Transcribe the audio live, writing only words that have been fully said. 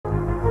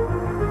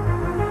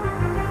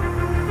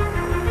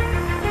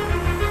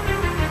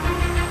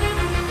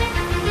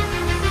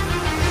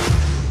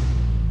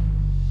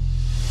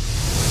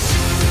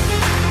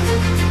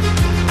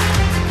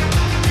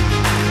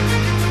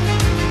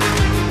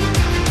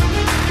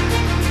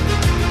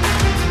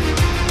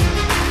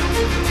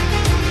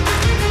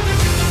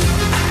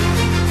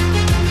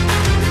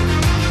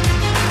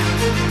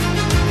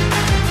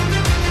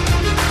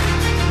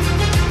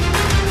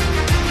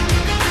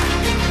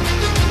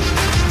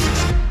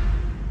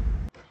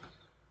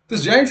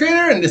This is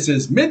Irontrader, and this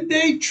is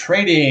Midday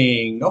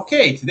Trading.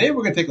 Okay, today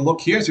we're going to take a look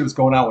here, see what's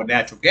going on with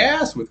natural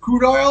gas, with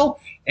crude oil,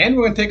 and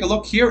we're going to take a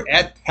look here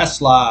at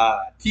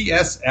Tesla,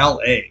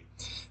 TSLA.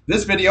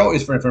 This video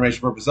is for information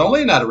purposes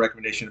only, not a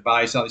recommendation to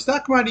buy, sell,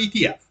 stock, commodity,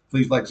 ETF.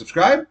 Please like and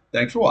subscribe.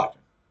 Thanks for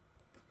watching.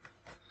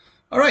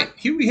 All right,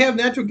 here we have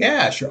natural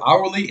gas, your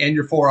hourly and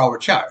your 4-hour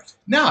chart.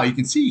 Now, you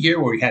can see here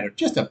where we had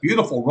just a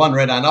beautiful run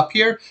right on up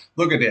here.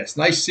 Look at this,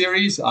 nice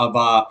series of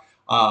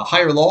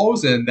higher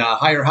lows and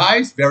higher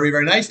highs. Very,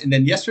 very nice. And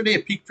then yesterday,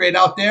 it peaked right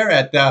out there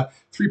at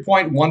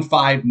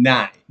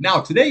 3.159. Now,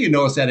 today, you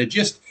notice that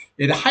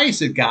the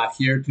highest it got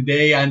here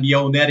today on the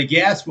old net of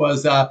gas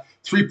was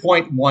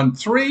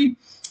 3.13.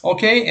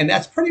 Okay, and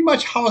that's pretty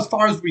much as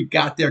far as we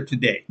got there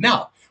today.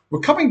 Now, we're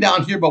coming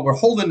down here, but we're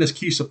holding this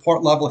key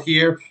support level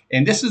here.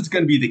 And this is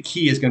going to be the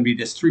key, is going to be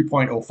this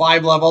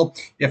 3.05 level.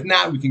 If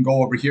not, we can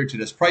go over here to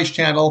this price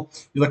channel.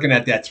 You're looking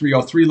at that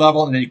 303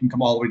 level, and then you can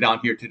come all the way down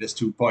here to this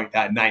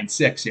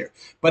 2.96 here.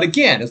 But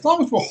again, as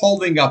long as we're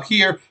holding up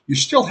here, you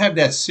still have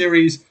that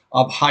series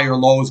of higher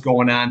lows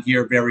going on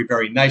here very,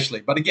 very nicely.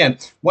 But again,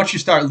 once you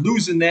start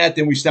losing that,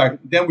 then we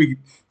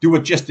do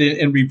it just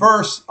in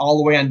reverse all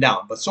the way on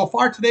down. But so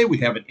far today, we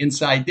have an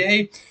inside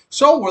day.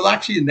 So we're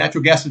actually,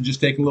 natural gas is just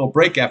taking a little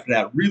break after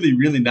that really,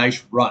 really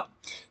nice run.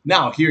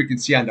 Now, here you can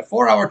see on the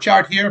 4-hour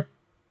chart here,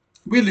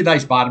 really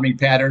nice bottoming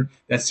pattern,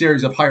 that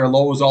series of higher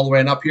lows all the way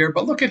on up here.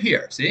 But look at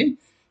here, see?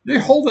 They're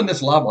holding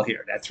this level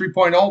here, that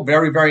 3.0,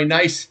 very, very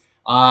nice.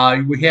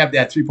 We have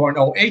that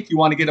 3.08 you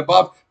want to get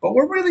above, but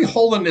we're really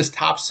holding this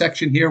top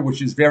section here,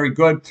 which is very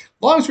good. As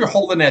long as you're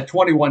holding that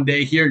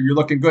 21-day here, you're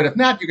looking good. If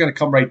not, you're going to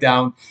come right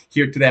down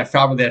here to that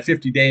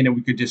 50-day, and then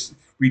we could just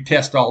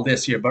retest all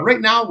this here. But right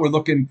now, we're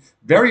looking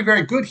very,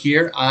 very good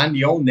here on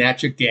the old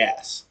natural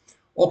gas.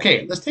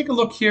 Okay, let's take a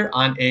look here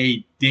on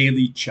a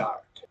daily chart.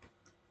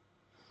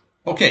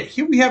 Okay,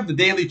 here we have the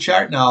daily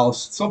chart now.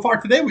 So far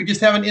today, we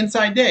just have an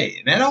inside day.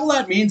 And then all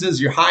that means is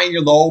your high and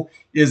your low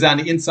is on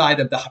the inside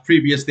of the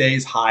previous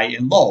day's high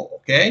and low,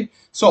 okay?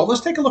 So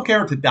let's take a look here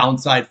at the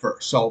downside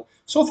first. So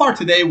far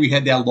today, we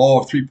had that low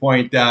of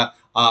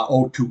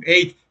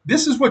 3.028.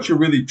 This is what you're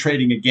really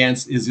trading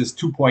against, is this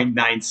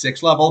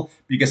 2.96 level.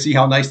 You can see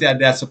how nice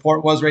that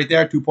support was right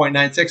there,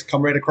 2.96,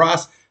 come right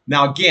across.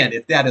 Now, again,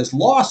 if that is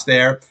lost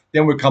there,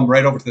 then we come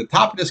right over to the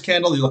top of this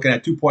candle. You're looking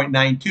at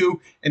 2.92,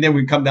 and then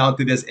we come down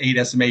to this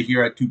 8 SMA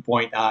here at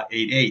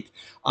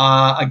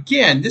 2.88.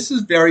 Again, this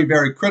is very,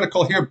 very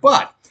critical here,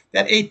 but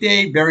that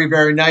 8-day, very,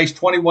 very nice,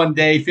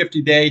 21-day,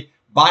 50-day,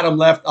 bottom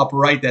left, upper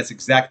right, that's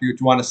exactly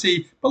what you want to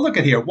see. But look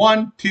at here,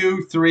 1,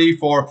 2, 3,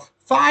 4,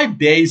 5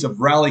 days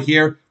of rally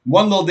here.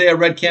 One little day of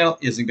red candle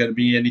isn't going to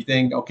be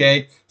anything,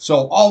 okay?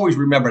 So always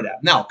remember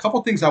that. Now, a couple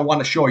things I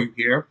want to show you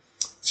here.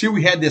 See,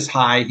 we had this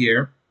high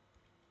here.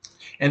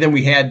 And then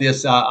we had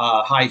this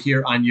high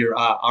here on your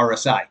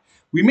RSI.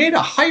 We made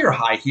a higher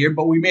high here,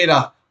 but we made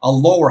a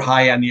lower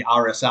high on the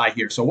RSI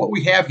here. So what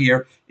we have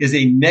here is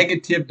a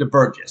negative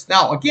divergence.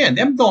 Now, again,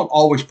 them don't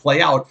always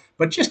play out,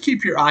 but just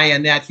keep your eye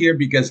on that here,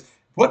 because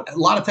a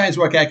lot of times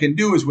what I can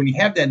do is when you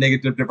have that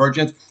negative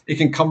divergence, it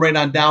can come right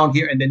on down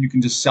here, and then you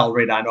can just sell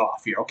right on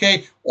off here,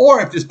 okay? Or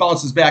if this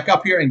bounces back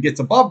up here and gets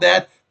above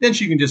that, then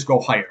she can just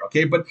go higher,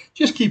 okay? But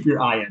just keep your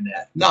eye on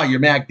that. Now, your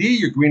MACD,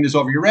 your green is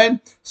over your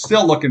red,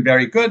 still looking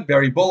very good,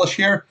 very bullish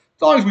here.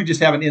 As long as we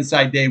just have an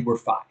inside day, we're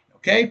fine,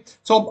 okay?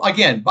 So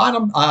again,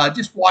 bottom,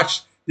 just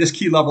watch this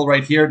key level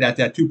right here, that's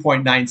at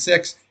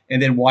 2.96,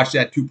 and then watch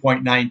that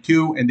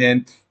 2.92, and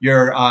then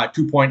your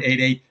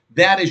 2.88.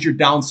 That is your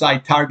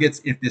downside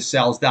targets if this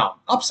sells down.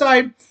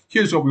 Upside,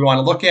 here's what we want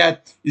to look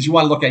at, is you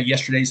want to look at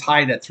yesterday's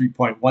high, that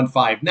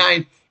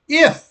 3.159.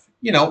 If,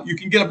 you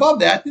can get above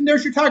that, then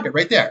there's your target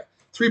right there.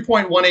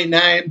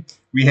 3.189,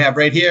 we have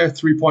right here,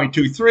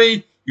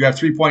 3.23, you have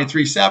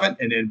 3.37,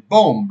 and then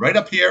boom, right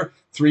up here,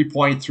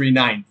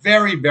 3.39.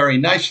 Very, very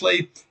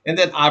nicely. And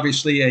then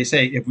obviously, I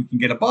say, if we can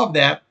get above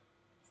that,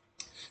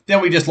 then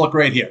we just look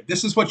right here.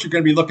 This is what you're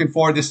going to be looking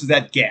for. This is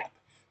that gap,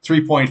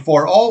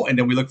 3.40, and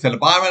then we look to the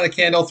bottom of the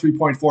candle,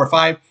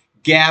 3.45,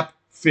 gap,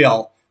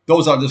 fill.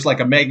 Those are just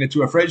like a magnet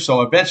to a fridge.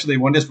 So eventually,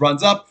 when this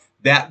runs up,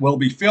 that will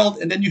be filled,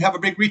 and then you have a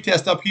big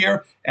retest up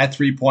here at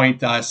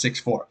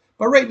 3.64.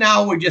 But right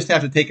now, we just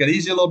have to take it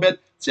easy a little bit.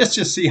 Just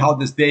see how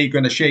this day is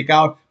going to shake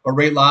out. But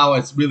right now,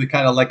 it's really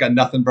kind of like a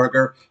nothing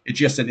burger. It's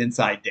just an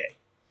inside day.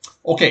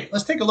 Okay,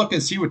 let's take a look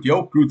and see what the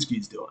old crude ski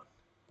is doing.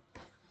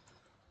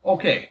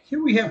 Okay,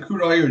 here we have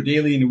crude oil, your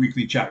daily and the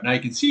weekly chart. Now,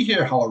 you can see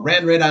here how it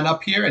ran right on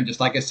up here. And just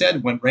like I said,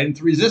 it went right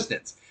into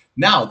resistance.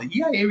 Now, the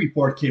EIA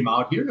report came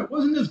out here, and it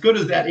wasn't as good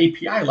as that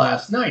API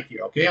last night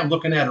here. Okay, I'm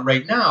looking at it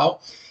right now.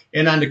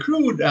 And on the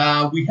crude,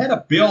 we had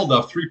a build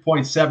of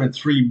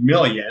 3.73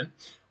 million.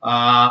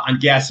 On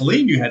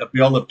gasoline, you had a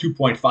build of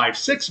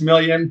 2.56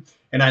 million.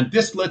 And on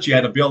distillates, you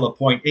had a build of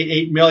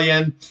 0.88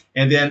 million.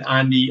 And then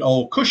on the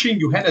Cushing,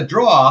 you had a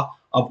draw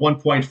of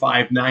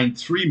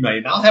 1.593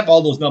 million. I'll have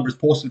all those numbers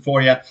posted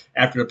for you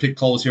after the pick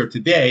close here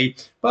today.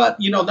 But,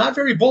 not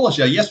very bullish.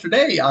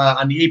 Yesterday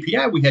on the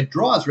API, we had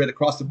draws right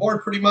across the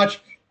board pretty much.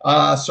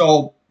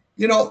 So,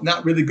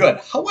 not really good.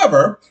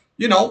 However,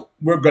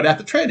 we're good at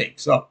the trading.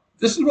 So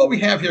this is what we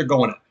have here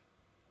going on.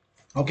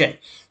 Okay,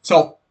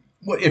 so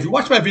if you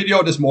watched my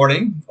video this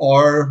morning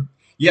or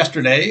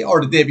yesterday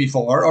or the day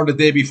before or the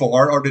day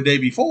before or the day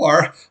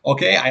before,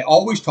 okay, I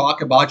always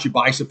talk about you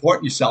buy support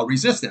and you sell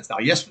resistance. Now,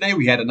 yesterday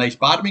we had a nice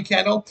bottoming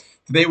candle.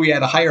 Today we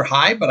had a higher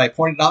high, but I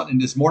pointed out in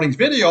this morning's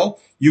video,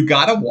 you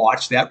got to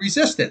watch that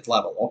resistance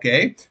level,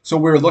 okay? So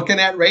we're looking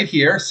at right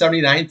here,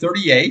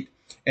 79.38,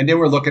 and then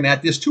we're looking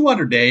at this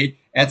 200-day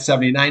at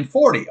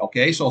 79.40,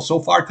 okay? So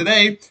far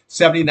today,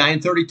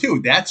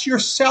 79.32. That's your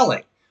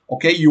selling.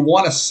 Okay, you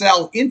want to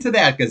sell into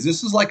that because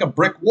this is like a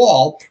brick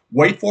wall.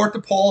 Wait for it to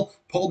pull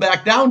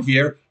back down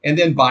here and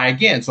then buy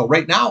again. So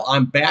right now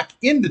I'm back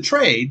in the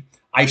trade.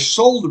 I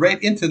sold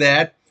right into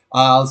that.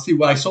 Let's see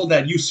what I sold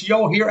that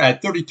UCO here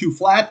at 32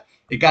 flat.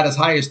 It got as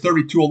high as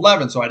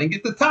 32.11, so I didn't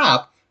get the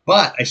top,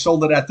 but I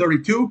sold it at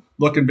 32,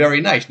 looking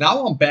very nice.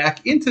 Now I'm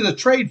back into the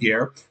trade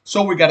here,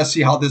 so we got to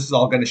see how this is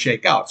all going to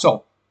shake out.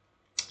 So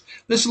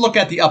let's look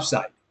at the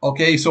upside.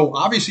 Okay, so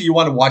obviously you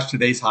want to watch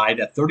today's high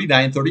at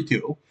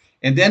 39.32.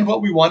 And then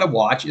what we want to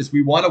watch is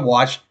we want to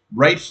watch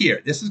right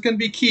here. This is going to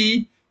be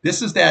key.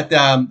 This is that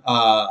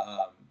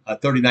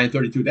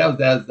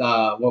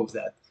 39.32. What was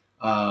that?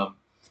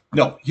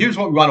 No, here's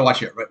what we want to watch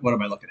here. What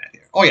am I looking at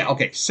here? Oh, yeah,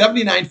 okay,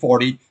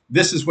 79.40.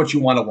 This is what you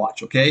want to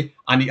watch, okay,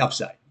 on the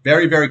upside.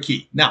 Very, very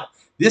key. Now,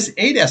 this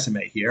 8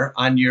 SMA here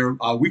on your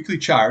weekly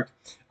chart,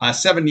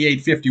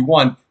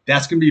 78.51,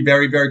 that's going to be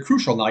very, very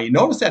crucial. Now, you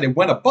notice that it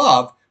went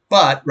above,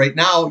 but right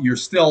now you're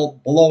still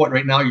below it.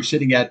 Right now you're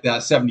sitting at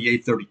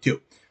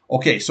 78.32.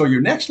 Okay, so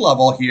your next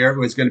level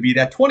here is going to be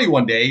that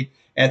 21-day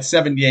at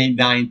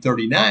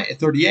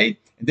 78.938,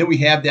 and then we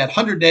have that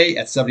 100-day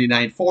at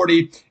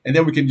 79.40, and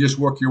then we can just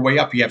work your way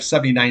up. You have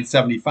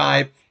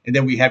 79.75, and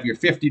then we have your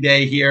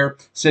 50-day here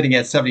sitting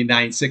at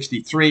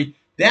 79.63.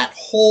 That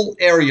whole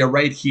area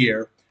right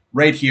here,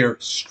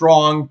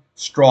 strong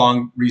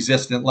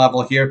resistant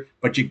level here,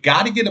 but you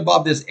got to get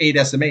above this 8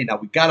 SMA. Now,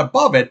 we got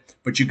above it,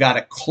 but you got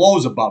to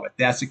close above it.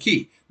 That's the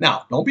key.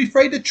 Now, don't be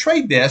afraid to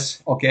trade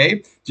this,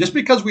 okay? Just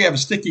because we have a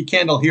sticky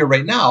candle here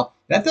right now,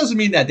 that doesn't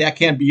mean that that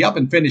can't be up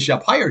and finish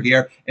up higher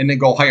here and then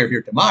go higher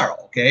here tomorrow,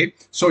 okay?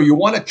 So you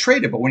want to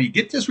trade it, but when you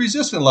get this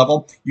resistance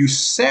level, you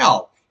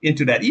sell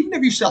into that, even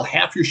if you sell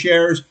half your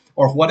shares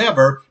or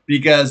whatever,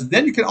 because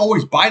then you can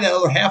always buy that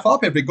other half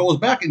up if it goes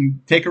back and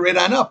take it right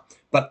on up.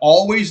 But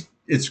always,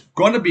 it's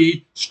going to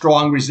be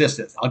strong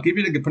resistance. I'll give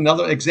you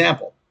another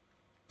example.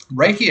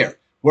 Right here,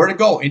 where to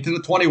go into the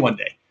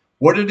 21-day.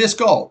 Where did this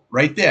go?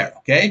 Right there,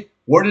 okay?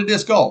 Where did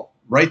this go?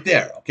 Right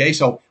there, okay?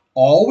 So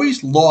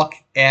always look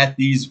at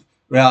these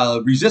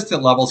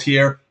resistant levels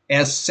here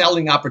as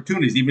selling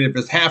opportunities, even if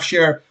it's half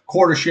share,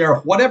 quarter share,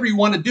 whatever you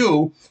want to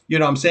do, you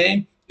know what I'm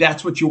saying?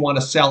 That's what you want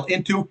to sell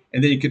into,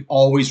 and then you can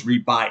always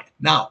rebuy it.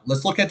 Now,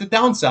 let's look at the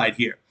downside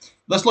here.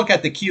 Let's look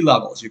at the key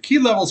levels. Your key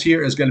levels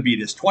here is going to be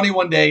this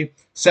 21-day,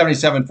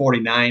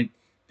 77.49,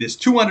 this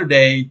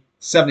 200-day,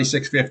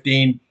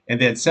 76.15, and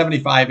then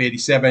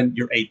 75.87,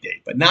 your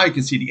 8-day. But now you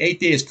can see the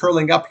 8-day is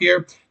curling up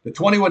here. The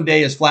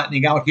 21-day is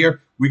flattening out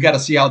here. We got to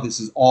see how this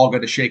is all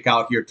going to shake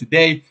out here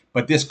today,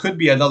 but this could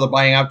be another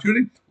buying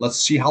opportunity. Let's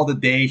see how the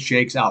day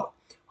shakes out.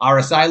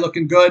 RSI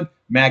looking good.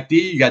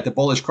 MACD, you got the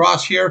bullish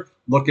cross here,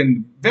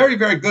 looking very,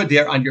 very good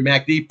there on your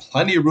MACD.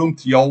 Plenty of room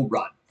to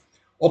run.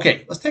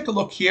 Okay, let's take a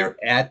look here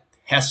at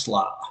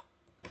Tesla.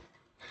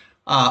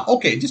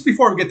 Okay, just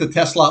before we get to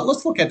Tesla,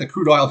 let's look at the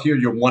crude oil here,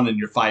 your 1 and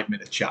your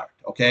 5-minute chart,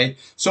 okay?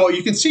 So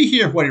you can see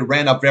here when it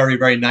ran up very,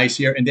 very nice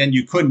here, and then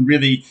you couldn't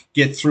really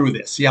get through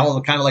this. See how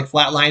it kind of like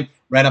flatline,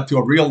 ran up to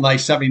a real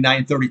nice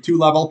 79.32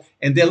 level,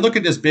 and then look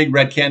at this big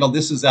red candle.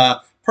 This is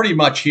pretty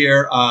much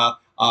here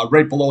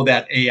right below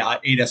that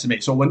 8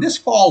 SMA. So when this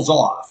falls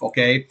off,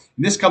 okay,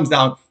 and this comes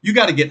down, you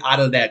got to get out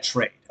of that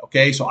trade.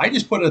 Okay, so I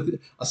just put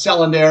a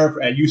sell in there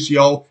at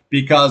UCO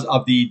because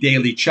of the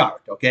daily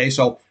chart. Okay,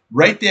 so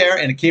right there,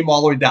 and it came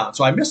all the way down.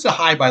 So I missed a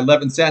high by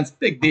 11 cents.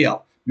 Big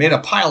deal. Made a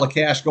pile of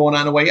cash going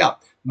on the way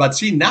up. But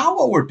see, now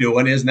what we're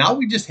doing is now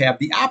we just have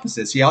the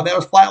opposite. See how that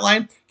was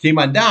flatline? Came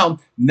on down.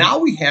 Now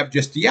we have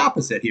just the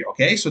opposite here.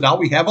 Okay, so now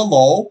we have a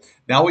low.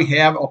 Now we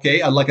have,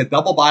 okay, like a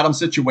double bottom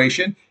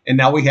situation. And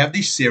now we have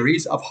these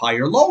series of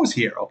higher lows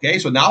here. Okay,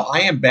 so now I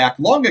am back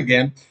long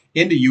again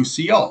into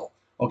UCO.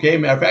 Okay,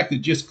 matter of fact, it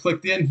just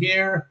clicked in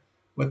here.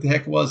 What the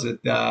heck was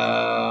it?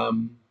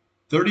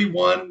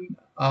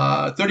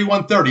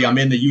 31.30. I'm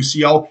in the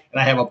UCO,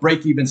 and I have a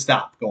break-even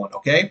stop going,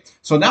 okay?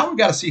 So now we've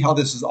got to see how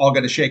this is all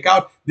going to shake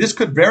out. This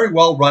could very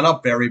well run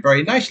up very,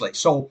 very nicely.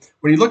 So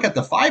when you look at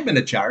the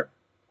 5-minute chart,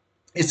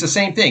 it's the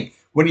same thing.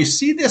 When you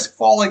see this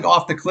falling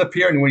off the cliff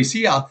here, and when you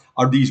see are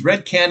these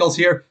red candles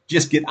here,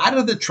 just get out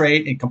of the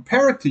trade and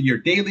compare it to your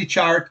daily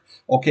chart,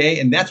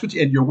 okay? And that's what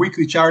and your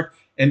weekly chart,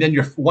 and then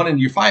your 1 and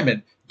your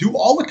 5-minute. Do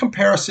all the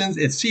comparisons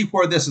and see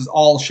where this is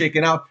all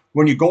shaken out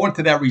when you go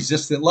into that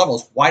resistant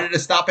levels. Why did it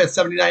stop at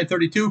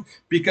 79.32?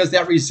 Because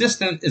that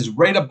resistance is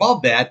right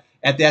above that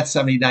at that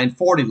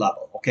 79.40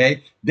 level,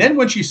 okay? Then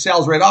when she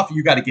sells right off,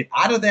 you got to get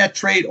out of that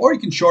trade, or you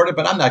can short it,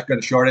 but I'm not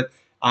going to short it.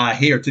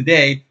 here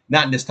today,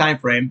 not in this time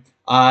frame.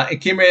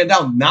 It came right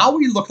down. Now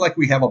we look like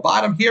we have a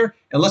bottom here,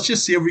 and let's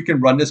just see if we can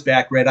run this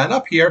back right on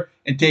up here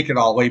and take it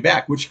all the way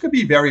back, which could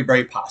be very,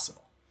 very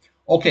possible.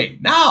 Okay,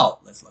 now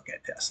let's look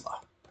at Tesla.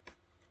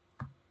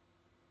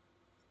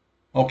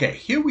 Okay,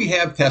 here we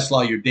have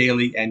Tesla, your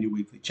daily and your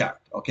weekly chart,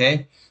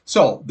 okay?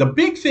 So the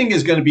big thing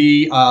is going to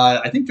be,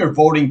 I think they're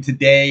voting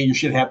today. You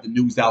should have the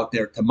news out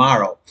there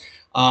tomorrow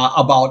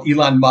about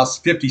Elon Musk's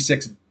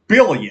 56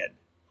 billion,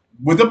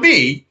 with a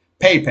B,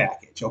 pay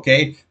package,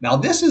 okay? Now,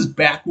 this is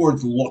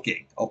backwards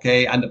looking,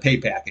 okay, on the pay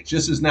package.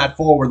 This is not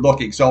forward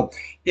looking. So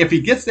if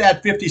he gets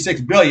that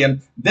 56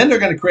 billion, then they're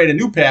going to create a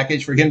new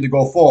package for him to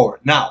go forward.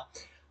 Now,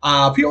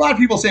 a lot of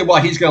people say,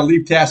 well, he's going to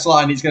leave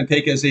Tesla and he's going to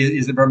take his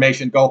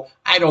information and go.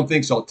 I don't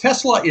think so.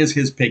 Tesla is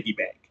his piggy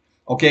bank.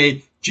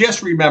 Okay,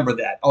 just remember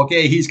that.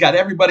 Okay, he's got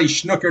everybody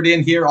snookered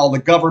in here, all the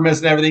governments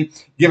and everything,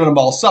 giving them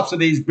all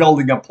subsidies,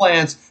 building them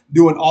plants,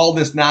 doing all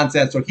this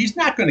nonsense. So he's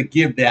not going to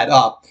give that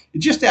up.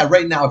 It's just that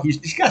right now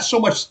he's got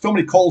so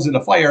many coals in the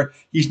fire.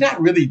 He's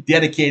not really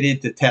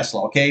dedicated to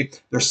Tesla. Okay,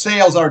 their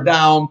sales are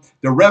down,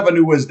 their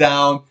revenue is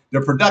down,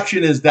 their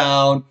production is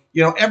down.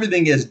 You know,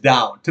 everything is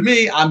down. To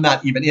me, I'm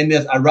not even in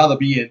this. I'd rather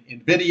be in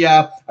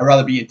NVIDIA. I'd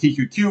rather be in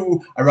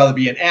TQQ. I'd rather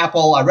be in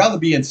Apple. I'd rather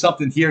be in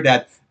something here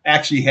that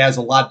actually has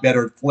a lot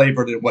better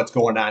flavor than what's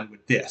going on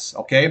with this,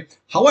 okay?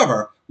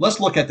 However,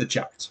 let's look at the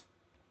charts.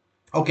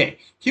 Okay,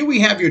 here we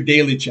have your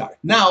daily chart.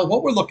 Now,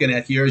 what we're looking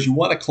at here is you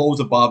want to close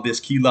above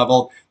this key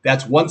level.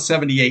 That's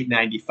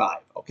 178.95,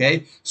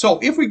 okay? So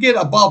if we get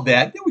above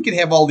that, then we can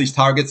have all these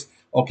targets.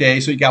 Okay,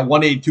 so you got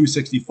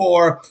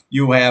 182.64,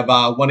 you have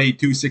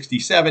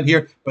 182.67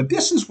 here, but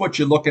this is what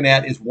you're looking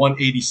at is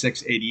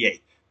 186.88.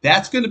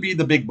 That's going to be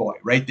the big boy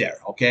right there,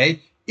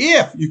 okay?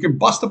 If you can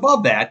bust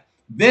above that,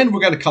 then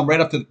we're going to come right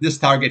up to this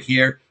target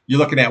here. You're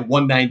looking at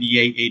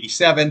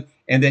 198.87,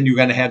 and then you're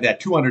going to have that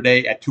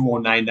 200-day at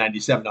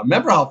 209.97. Now,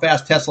 remember how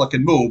fast Tesla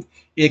can move.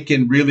 It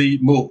can really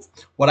move.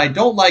 What I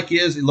don't like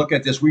is, you look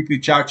at this weekly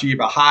chart, you have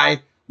a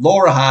high,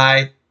 lower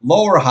high,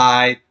 lower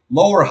high,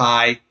 lower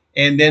high,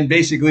 and then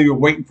basically we're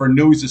waiting for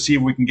news to see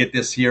if we can get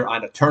this here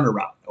on a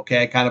turnaround,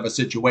 okay, kind of a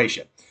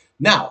situation.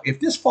 Now, if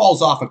this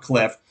falls off a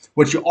cliff,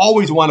 what you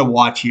always want to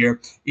watch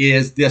here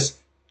is this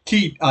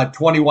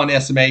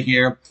T21 SMA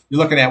here. You're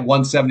looking at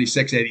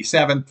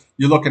 176.87.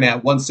 You're looking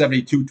at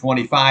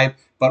 172.25.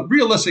 But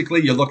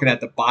realistically, you're looking at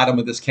the bottom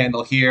of this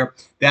candle here.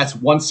 That's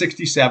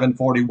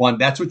 167.41.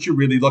 That's what you're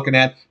really looking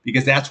at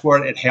because that's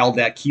where it held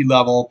that key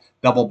level,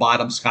 double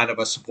bottoms, kind of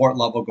a support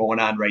level going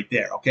on right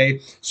there, okay?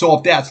 So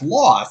if that's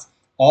lost,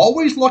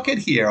 always look at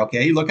here,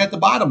 okay? Look at the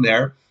bottom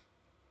there,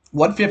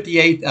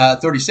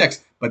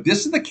 158.36. But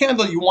this is the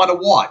candle you want to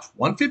watch,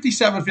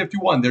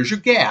 157.51. There's your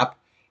gap.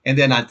 And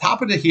then on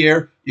top of it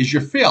here is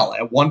your fill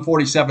at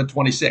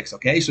 147.26,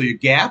 okay? So your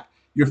gap,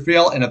 your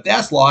fill, and if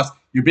that's lost,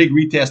 your big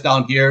retest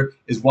down here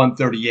is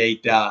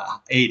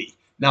 138.80.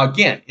 Now,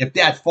 again, if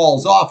that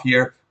falls off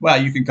here, well,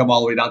 you can come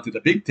all the way down to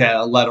the big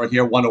letter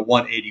here,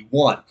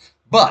 101.81.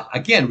 But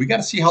again, we got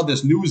to see how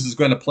this news is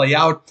going to play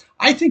out.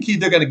 I think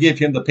they're going to give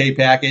him the pay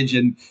package,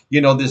 and you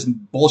know this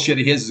bullshit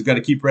of his is going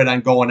to keep right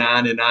on going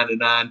on and on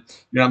and on. You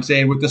know what I'm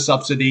saying, with the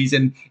subsidies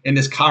and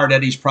this car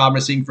that he's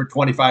promising for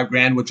 25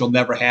 grand, which will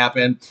never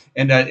happen,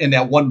 and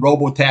that one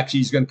robo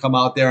taxi is going to come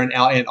out there in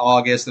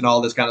August and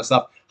all this kind of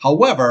stuff.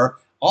 However,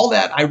 all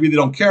that I really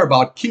don't care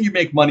about. Can you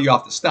make money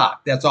off the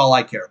stock? That's all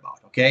I care about.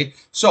 Okay,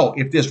 so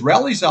if this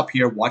rallies up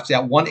here, watch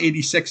that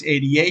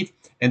 186.88.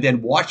 And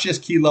then watch this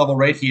key level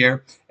right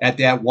here at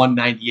that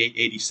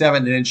 198.87.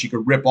 And then she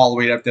could rip all the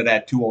way up to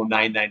that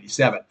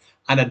 209.97.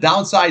 On the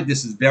downside,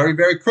 this is very,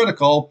 very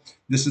critical.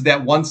 This is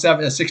that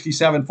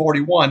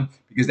 167.41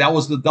 because that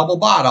was the double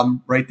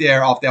bottom right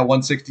there off that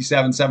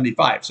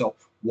 167.75. So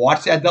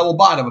watch that double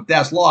bottom. If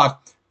that's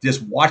lost,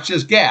 just watch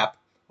this gap.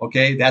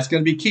 Okay, that's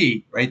going to be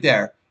key right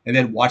there. And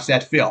then watch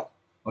that fill.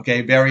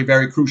 Okay, very,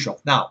 very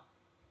crucial. Now,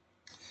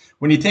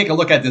 when you take a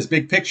look at this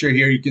big picture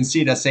here, you can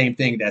see the same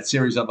thing, that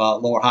series of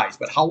lower highs.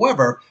 But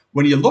however,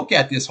 when you look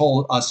at this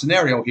whole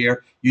scenario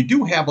here, you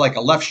do have like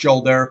a left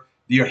shoulder,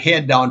 your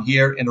head down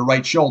here, and a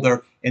right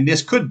shoulder. And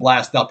this could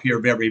blast up here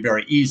very,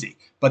 very easy.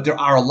 But there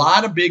are a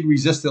lot of big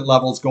resistant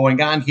levels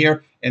going on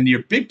here. And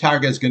your big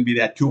target is going to be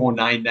that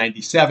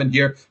 209.97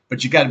 here.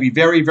 But you got to be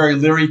very, very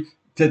leery.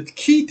 The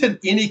key to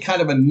any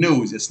kind of a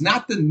news, it's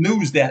not the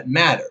news that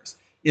matters.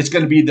 It's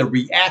going to be the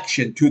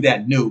reaction to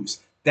that news.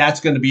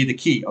 That's going to be the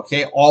key,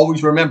 okay?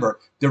 Always remember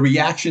the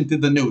reaction to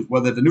the news.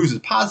 Whether the news is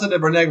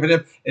positive or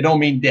negative, it don't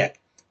mean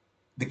dick.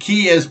 The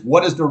key is,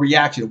 what is the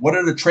reaction? What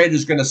are the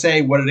traders going to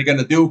say? What are they going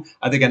to do?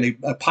 Are they going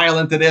to pile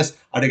into this?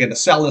 Are they going to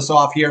sell this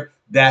off here?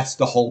 That's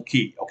the whole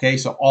key, okay?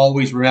 So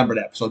always remember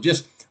that. So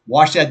just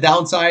watch that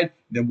downside,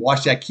 then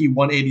watch that key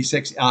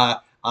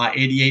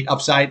 186.88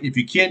 upside. If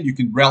you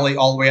can rally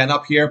all the way on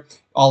up here,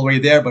 all the way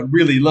there. But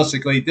really,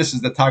 realistically, this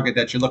is the target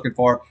that you're looking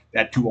for,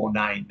 that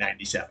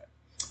 209.97.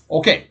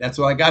 Okay, that's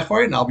what I got for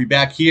you, and I'll be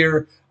back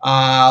here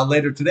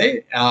later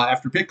today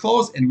after pit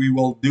close, and we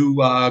will do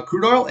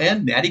crude oil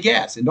and natty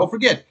gas. And don't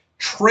forget,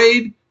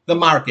 trade the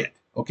market,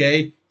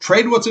 okay?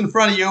 Trade what's in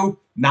front of you,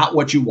 not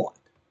what you want.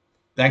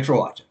 Thanks for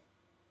watching.